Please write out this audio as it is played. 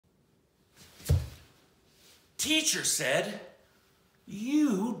teacher said,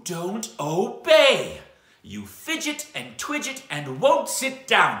 "You don't obey. You fidget and twidget and won't sit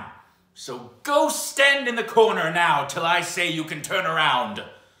down. So go stand in the corner now till I say you can turn around."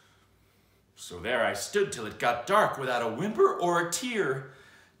 So there I stood till it got dark without a whimper or a tear,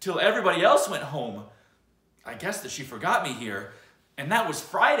 till everybody else went home. I guess that she forgot me here, and that was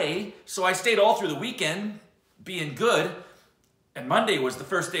Friday, so I stayed all through the weekend, being good. And Monday was the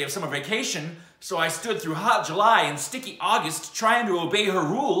first day of summer vacation, so I stood through hot July and sticky August trying to obey her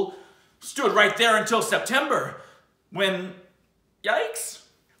rule. Stood right there until September, when, yikes,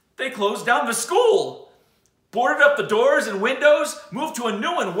 they closed down the school. Boarded up the doors and windows, moved to a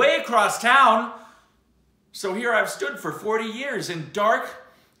new one way across town. So here I've stood for 40 years in dark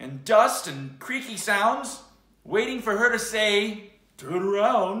and dust and creaky sounds, waiting for her to say, "Turn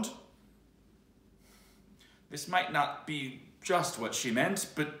around." This might not be just what she meant,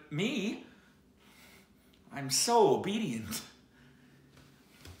 but me, I'm so obedient.